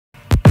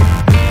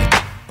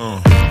Uh.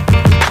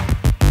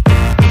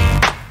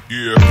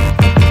 Yeah.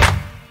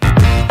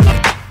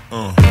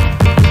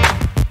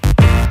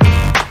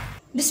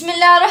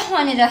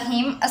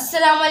 Bismillahirrahmanirrahim.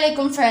 Assalamu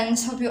alaikum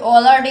friends. Hope you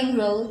all are doing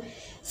well.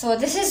 So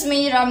this is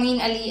me, Rameen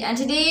Ali, and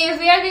today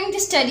we are going to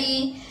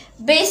study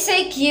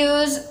basic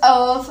use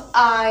of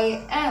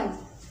I am.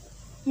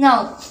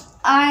 Now,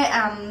 I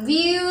am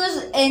we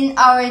use in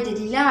our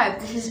daily life.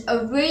 This is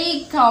a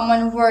very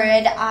common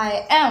word,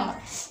 I am.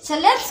 So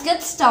let's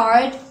get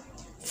started.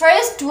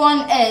 First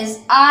one is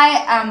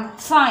I am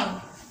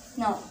fine.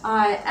 Now,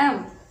 I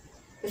am.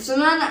 If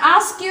someone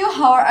asks you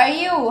how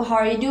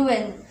are you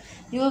doing?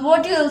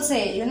 What you'll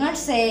say? You'll not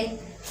say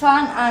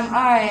fine, am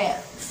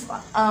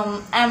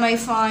I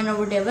fine or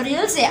whatever.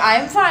 You'll say I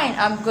am fine,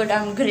 I'm good,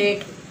 I'm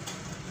great.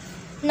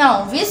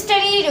 Now we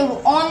studied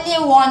only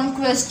one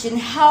question,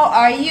 how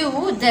are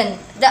you? Then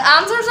the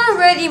answers are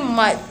very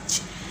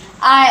much.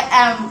 I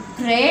am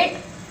great,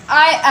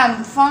 I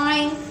am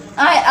fine,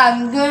 I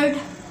am good,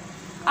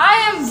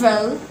 I am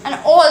well, and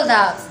all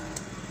that.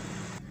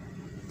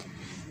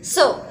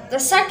 So the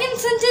second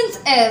sentence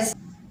is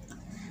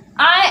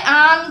I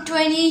am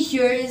 20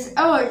 years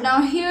old.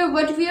 Now here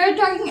what we are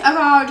talking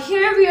about,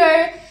 we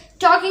are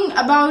talking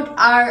about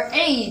our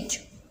age.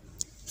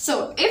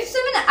 So if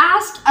someone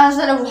asks us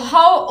that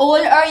how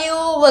old are you,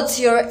 what's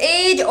your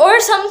age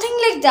or something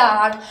like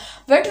that,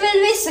 what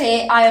will we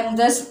say? I am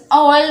this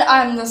old,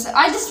 I am this.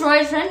 I just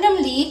write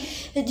randomly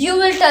that you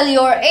will tell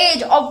your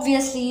age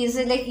obviously.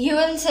 So like you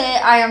will say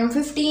I am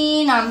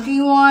 15, I'm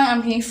 21,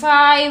 I'm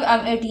 25,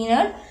 I'm 18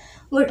 or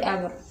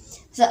whatever.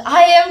 So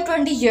I am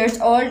 20 years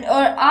old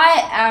or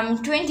I am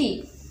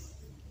 20.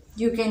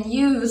 You can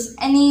use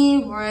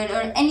any word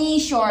or any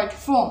short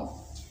form.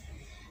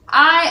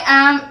 I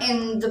am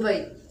in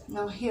Dubai.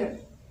 Now here.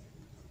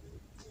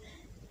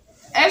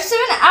 If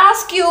someone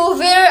asks you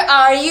where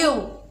are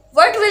you,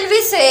 what will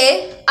we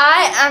say?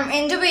 I am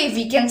in Dubai.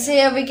 We can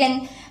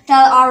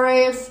tell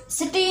our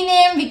city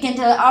name, we can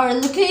tell our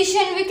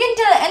location, we can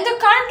tell in the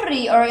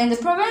country or in the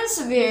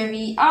province where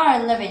we are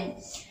living.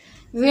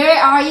 Where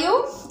are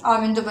you?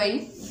 I'm in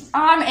Dubai.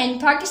 I'm in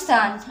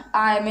Pakistan.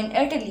 I'm in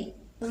Italy.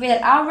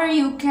 Wherever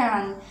you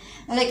can.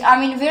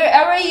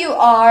 Wherever you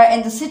are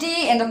in the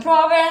city, in the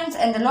province,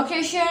 in the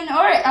location,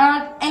 or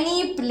at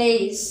any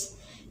place,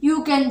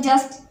 you can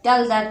just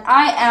tell that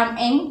I am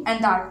in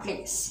and that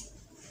place.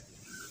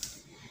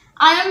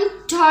 I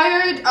am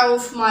tired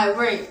of my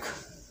work.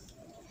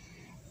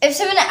 If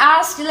someone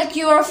asks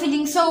you are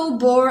feeling so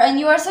bored and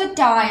you are so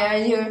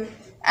tired,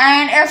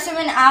 and if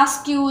someone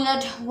asks you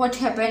that what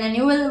happened, and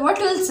what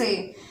will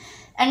say?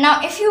 And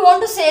now if you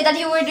want to say that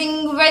you were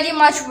doing very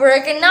much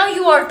work and now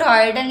you are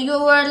tired and you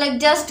were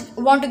just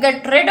want to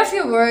get rid of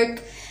your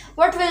work,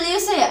 what will you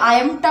say? I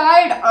am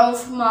tired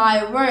of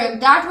my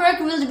work. That work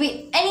will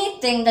be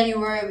anything that you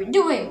were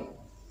doing.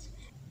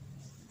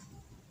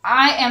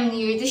 I am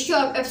near the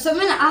shop. If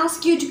someone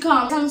asks you to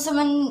come and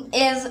someone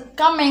is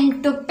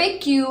coming to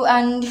pick you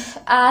and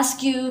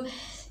ask you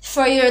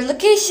for your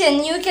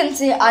location, you can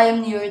say I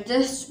am near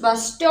this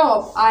bus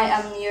stop, I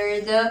am near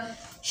the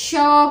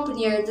shop,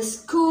 near the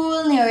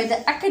school, near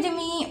the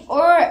academy,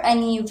 or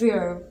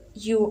anywhere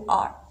you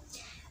are.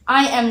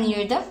 I am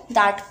near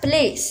that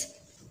place.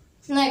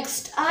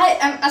 Next, I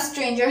am a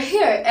stranger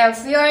here.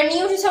 If you are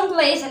new to some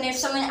place and if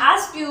someone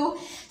asks you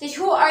that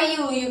who are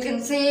you, you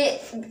can say,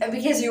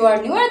 because you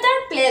are new at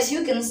that place,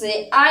 you can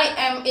say I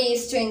am a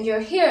stranger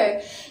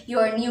here. You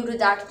are new to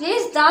that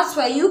place, that's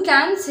why you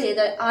can say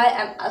that I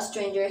am a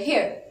stranger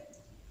here.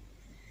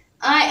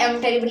 I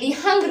am terribly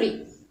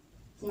hungry.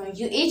 Now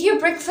you ate your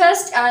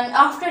breakfast and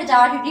after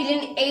that you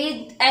didn't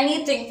eat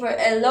anything for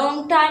a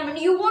long time and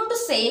you want to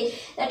say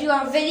that you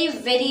are very,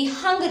 very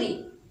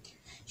hungry.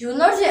 You will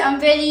not say I'm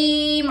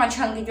very much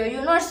hungry, or you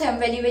will not say I'm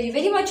very, very,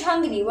 very much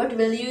hungry. What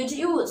will you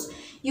use?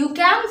 You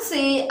can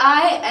say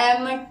I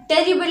am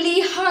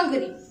terribly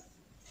hungry.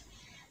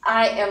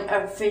 I am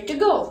afraid to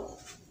go.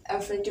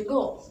 Afraid to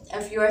go.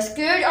 If you are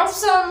scared of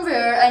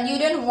somewhere and you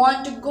don't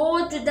want to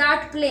go to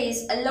that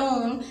place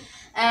alone,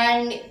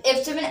 and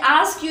if someone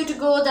asks you to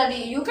go, that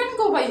you can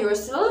go by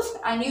yourself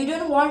and you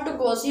don't want to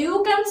go, so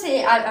you can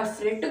say I'm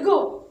afraid to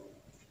go.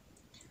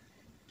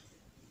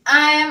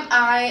 Am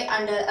I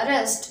under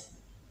arrest?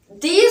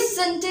 This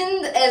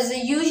sentence is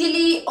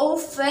usually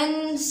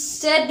often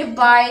said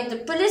by the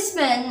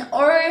policeman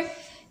or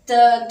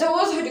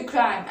those who do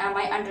crime. Am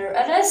I under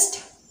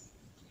arrest?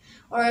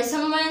 Or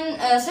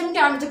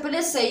sometimes the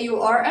police say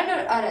you are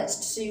under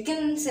arrest. So you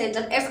can say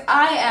that if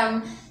I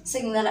am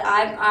saying that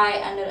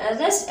I under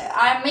arrest,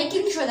 I am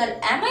making sure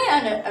that am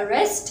I under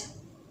arrest?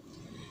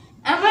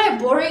 Am I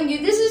boring you?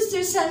 These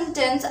two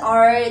sentences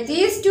are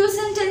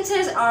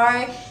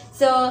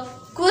the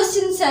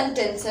question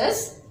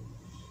sentences.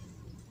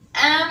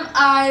 Am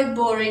I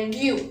boring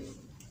you?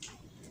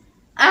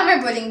 Am I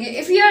boring you?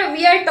 If we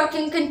are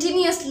talking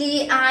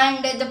continuously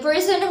and the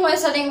person who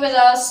is sitting with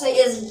us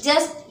is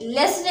just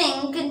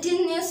listening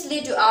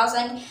continuously to us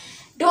and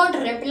don't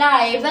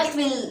reply, what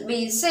will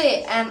we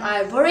say? Am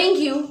I boring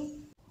you?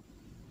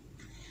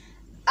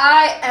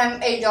 I am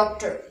a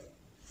doctor.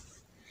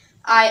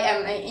 I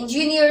am an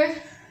engineer,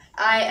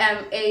 I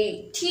am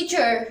a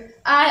teacher,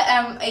 I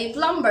am a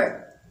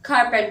plumber,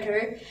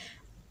 carpenter,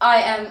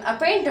 I am a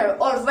painter,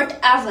 or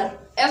whatever.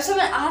 If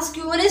someone asks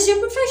you what is your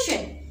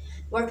profession,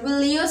 what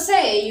will you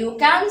say? You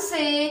can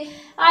say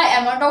I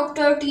am a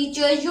doctor,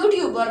 teacher,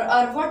 YouTuber,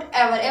 or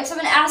whatever. If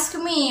someone asks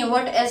me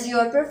what is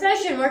your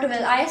profession, what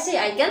will I say?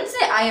 I can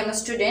say I am a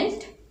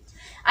student.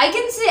 I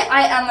can say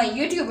I am a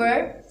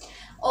YouTuber.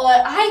 Or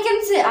I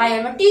can say I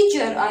am a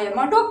teacher, I am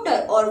a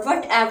doctor, or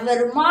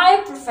whatever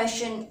my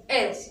profession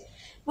is.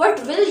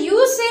 What will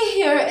you say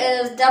here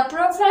is the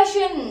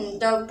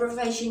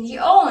profession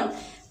you own.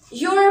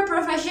 Your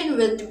profession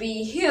will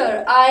be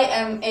here. I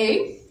am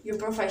your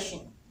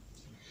profession.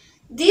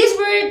 These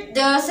were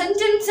the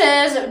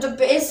sentences, the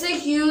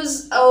basic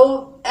use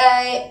of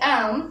I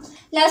am.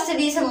 Let's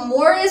study some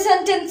more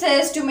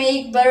sentences to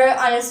make better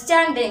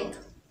understanding.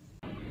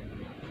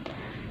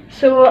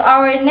 So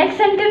our next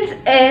sentence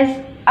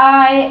is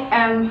I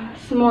am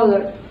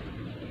smaller.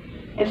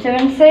 If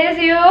someone says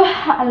you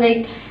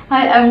like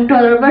I am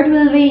taller, what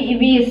will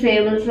we say?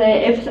 We'll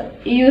say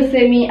if you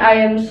say me I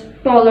am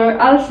taller,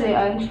 I'll say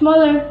I am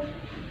smaller.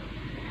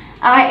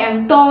 I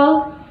am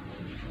tall.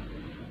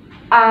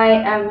 I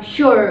am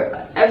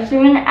sure. If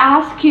someone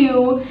asks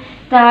you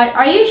that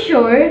are you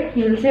sure,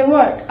 you'll say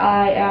what?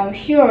 I am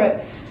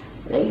sure.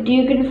 Like, do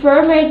you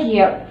confirm it?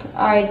 Yep,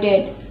 I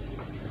did.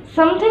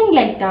 Something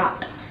like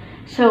that.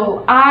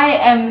 So I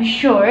am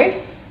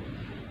sure.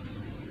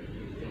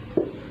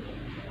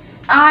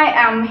 I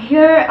am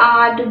here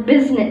at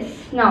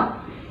business.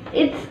 Now,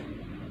 it's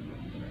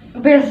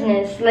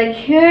business. Like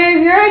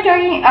here we are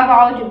talking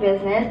about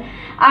business.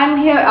 I'm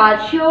here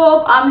at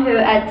shop, I'm here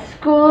at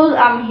school,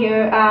 I'm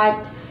here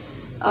at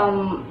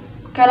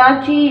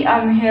Karachi,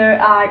 I'm here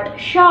at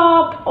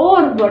shop,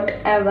 or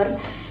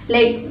whatever.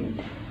 Like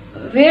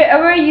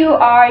wherever you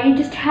are, you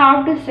just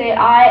have to say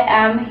I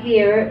am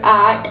here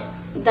at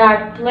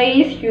that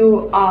place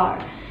you are.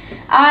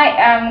 I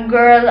am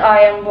girl, I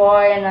am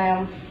boy, and I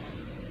am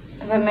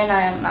woman,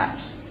 I am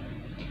man.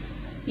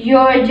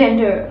 Your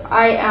gender,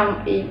 I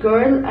am a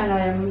girl and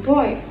I am a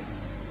boy.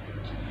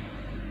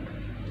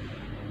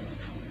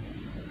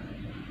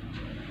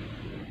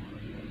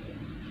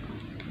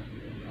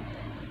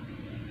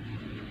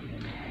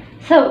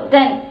 So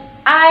then,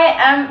 I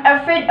am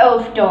afraid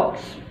of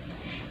dogs.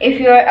 If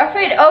you are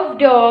afraid of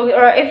dogs,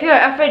 or if you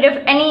are afraid of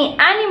any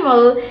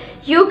animal,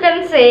 you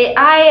can say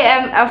I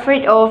am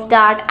afraid of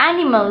that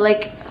animal.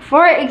 Like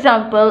for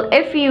example,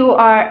 if you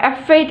are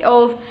afraid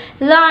of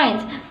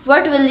lions,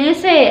 what will you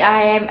say?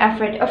 I am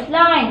afraid of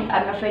lions,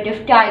 I'm afraid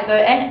of tiger,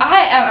 and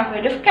I am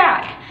afraid of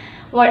cat.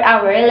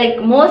 Whatever,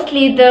 like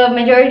mostly the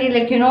majority,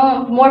 like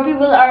more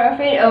people are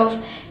afraid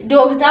of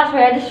dogs. That's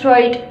why I just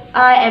write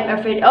I am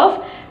afraid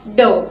of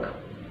dog.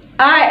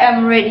 I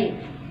am ready.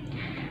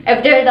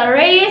 If there is a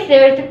race,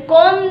 there is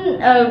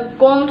a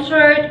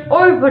concert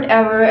or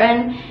whatever,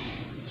 and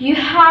you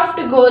have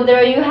to go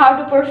there, you have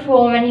to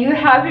perform, and you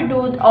have to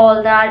do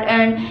all that.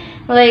 And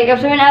like if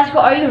someone asks,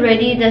 are you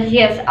ready? That's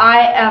yes,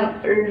 I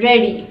am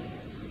ready.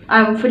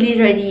 I'm fully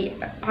ready.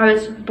 I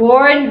was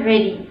born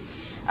ready.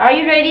 Are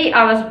you ready?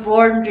 I was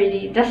born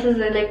ready. This is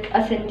like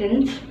a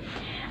sentence.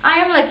 I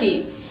am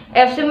lucky.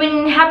 If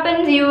something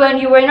happens to you and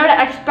you were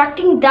not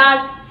expecting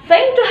that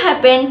thing to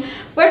happen,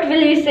 what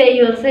will you say?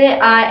 You'll say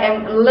I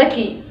am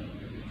lucky.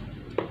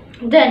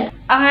 Then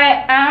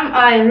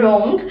I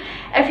wrong?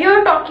 If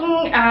you're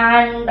talking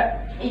and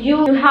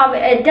you have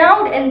a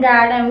doubt in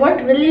that, and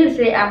what will you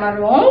say? Am I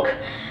wrong?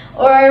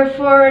 Or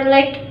for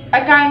like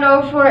a kind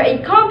of for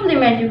a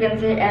compliment, you can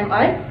say am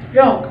I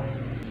wrong?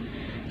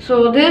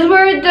 So these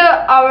were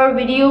our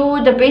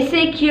video, the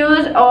basic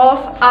use of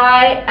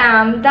I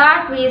am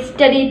that we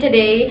studied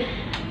today.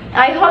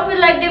 I hope you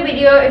liked the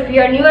video. If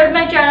you are new at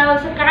my channel,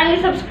 so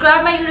kindly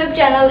subscribe my YouTube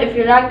channel. If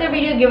you like the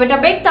video, give it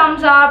a big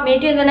thumbs up.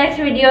 Meet you in the next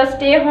video.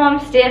 Stay home,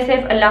 stay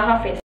safe. Allah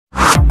Hafiz.